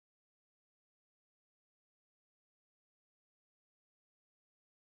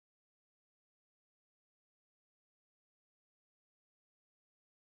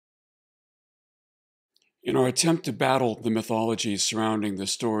In our attempt to battle the mythology surrounding the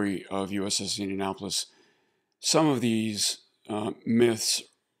story of USS Indianapolis, some of these myths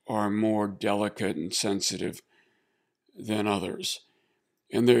are more delicate and sensitive than others.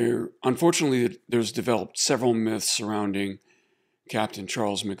 And unfortunately, there's developed several myths surrounding Captain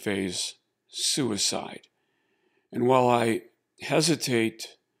Charles McVay's suicide. And while I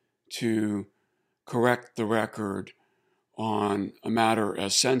hesitate to correct the record on a matter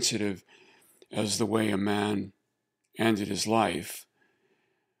as sensitive as the way a man ended his life,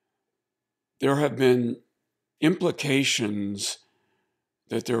 there have been implications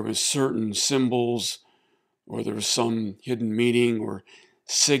that there were certain symbols or there was some hidden meaning or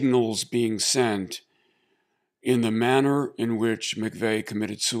signals being sent in the manner in which McVay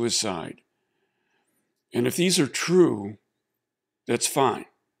committed suicide. And if these are true, that's fine.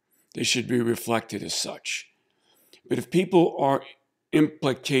 They should be reflected as such. But if people are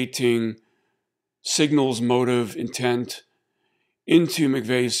implicating signals, motive, intent into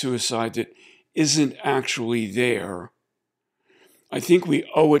McVay's suicide that isn't actually there, I think we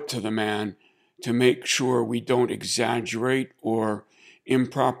owe it to the man to make sure we don't exaggerate or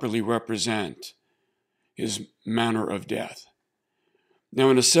improperly represent his manner of death. Now,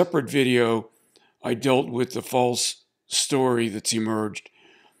 in a separate video, I dealt with the false story that's emerged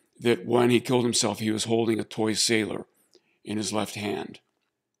that when he killed himself, he was holding a toy sailor in his left hand.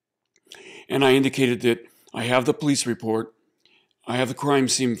 And I indicated that I have the police report, I have the crime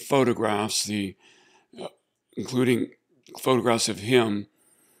scene photographs, including photographs of him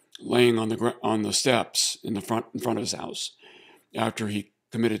laying on the steps in front of his house after he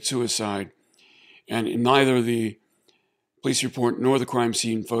committed suicide. And in neither the police report nor the crime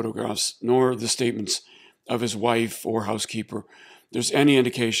scene photographs nor the statements of his wife or housekeeper, there's any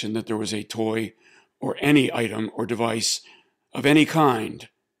indication that there was a toy or any item or device of any kind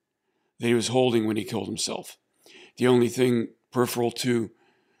that he was holding when he killed himself. The only thing peripheral to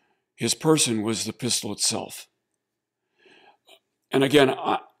his person was the pistol itself. And again,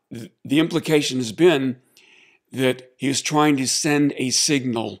 the implication has been that he was trying to send a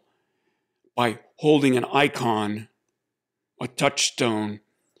signal by holding an icon, a touchstone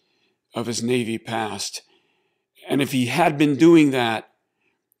of his Navy past. And if he had been doing that,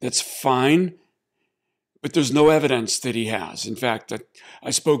 that's fine, but there's no evidence that he has. In fact,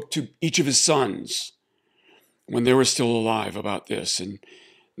 I spoke to each of his sons when they were still alive about this, and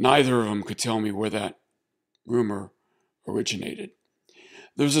neither of them could tell me where that rumor originated.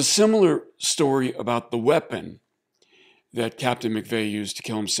 There's a similar story about the weapon that Captain McVay used to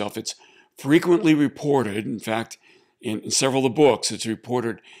kill himself. It's frequently reported, in fact, in several of the books, it's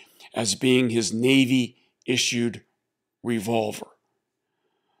reported as being his Navy-issued revolver.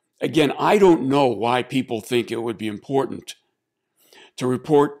 Again, I don't know why people think it would be important to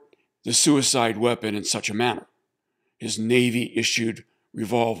report the suicide weapon in such a manner, his Navy-issued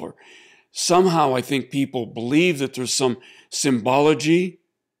revolver. Somehow I think people believe that there's some symbology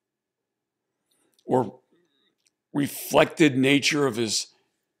or reflected nature of his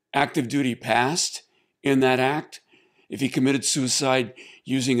active duty past in that act if he committed suicide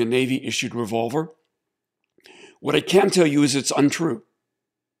using a Navy-issued revolver. What I can tell you is it's untrue.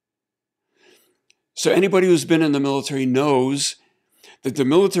 So anybody who's been in the military knows that the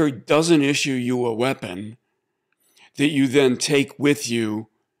military doesn't issue you a weapon that you then take with you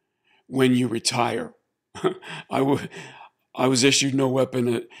when you retire. I was issued no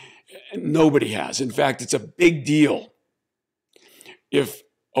weapon. Nobody has. In fact, it's a big deal if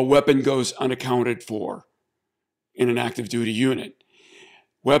a weapon goes unaccounted for in an active duty unit.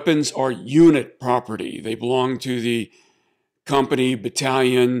 Weapons are unit property. They belong to the company,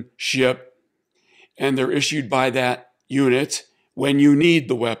 battalion, ship, and they're issued by that unit when you need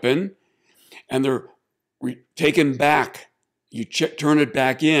the weapon, and they're taken back. You turn it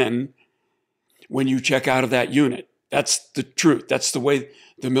back in when you check out of that unit. That's the truth. That's the way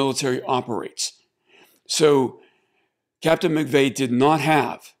the military operates. So Captain McVay did not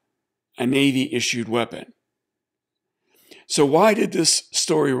have a Navy-issued weapon. So why did this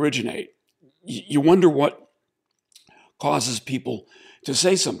story originate? You wonder what causes people to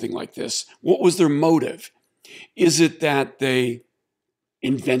say something like this. What was their motive? Is it that they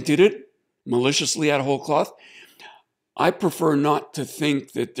invented it maliciously out of whole cloth? I prefer not to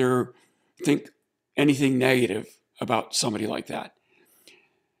think that think anything negative about somebody like that.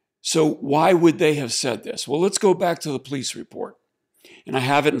 So why would they have said this? Well, let's go back to the police report. And I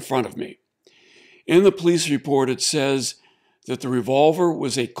have it in front of me. In the police report, it says that the revolver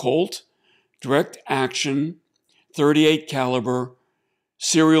was a Colt direct action 38 caliber,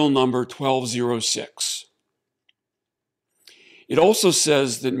 serial number 1206. It also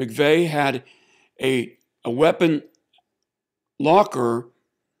says that McVay had a a weapon locker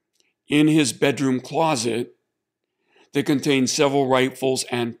in his bedroom closet that contained several rifles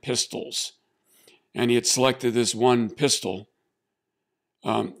and pistols. And he had selected this one pistol,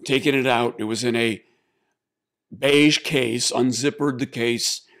 taken it out. It was in a beige case, unzippered the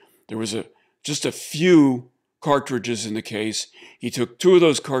case. There was just a few cartridges in the case. He took 2 of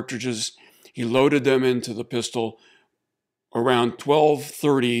those cartridges. He loaded them into the pistol around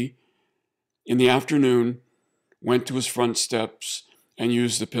 12:30 in the afternoon, went to his front steps, and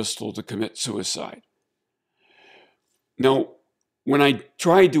used the pistol to commit suicide. Now, when I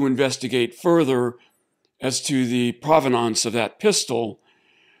tried to investigate further as to the provenance of that pistol,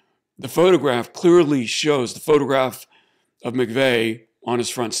 the photograph clearly shows, the photograph of McVay on his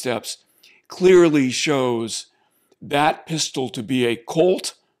front steps clearly shows that pistol to be a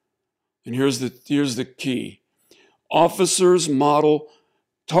Colt, and here's the key, officer's model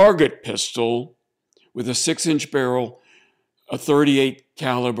target pistol with a 6-inch barrel, a .38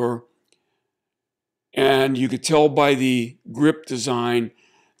 caliber, and you could tell by the grip design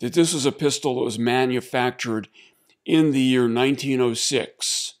that this was a pistol that was manufactured in the year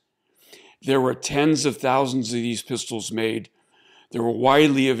 1906. There were tens of thousands of these pistols made. They were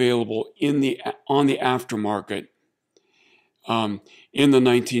widely available on the aftermarket in the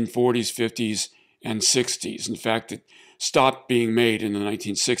 1940s, 50s, and 60s. In fact, it stopped being made in the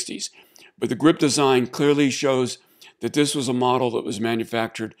 1960s. But the grip design clearly shows that this was a model that was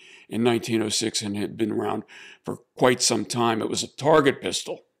manufactured in 1906 and had been around for quite some time. It was a target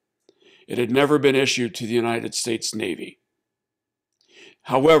pistol. It had never been issued to the United States Navy.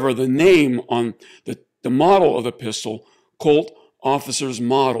 However, the name on the model of the pistol, Colt Officer's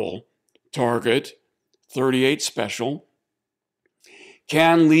Model Target 38 Special,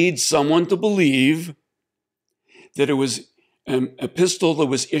 can lead someone to believe that it was a pistol that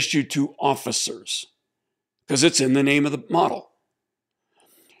was issued to officers, because it's in the name of the model.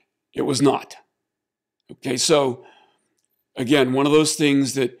 It was not. Okay, so again, one of those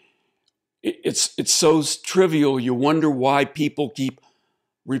things that it's so trivial, you wonder why people keep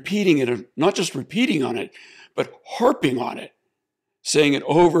repeating it, or not just repeating on it, but harping on it, saying it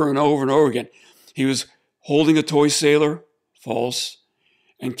over and over and over again. He was holding a toy sailor, false,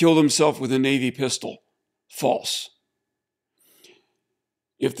 and killed himself with a Navy pistol, false.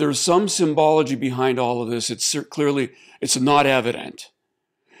 If there's some symbology behind all of this, it's not evident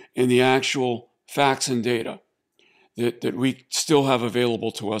in the actual facts and data that we still have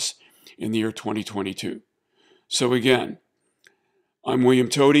available to us in the year 2022. So again, I'm William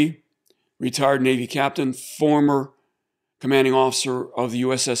Tody, retired Navy captain, former commanding officer of the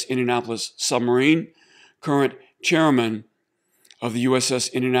USS Indianapolis submarine, current chairman of the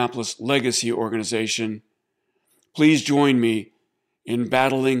USS Indianapolis Legacy Organization. Please join me in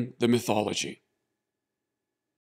battling the mythology.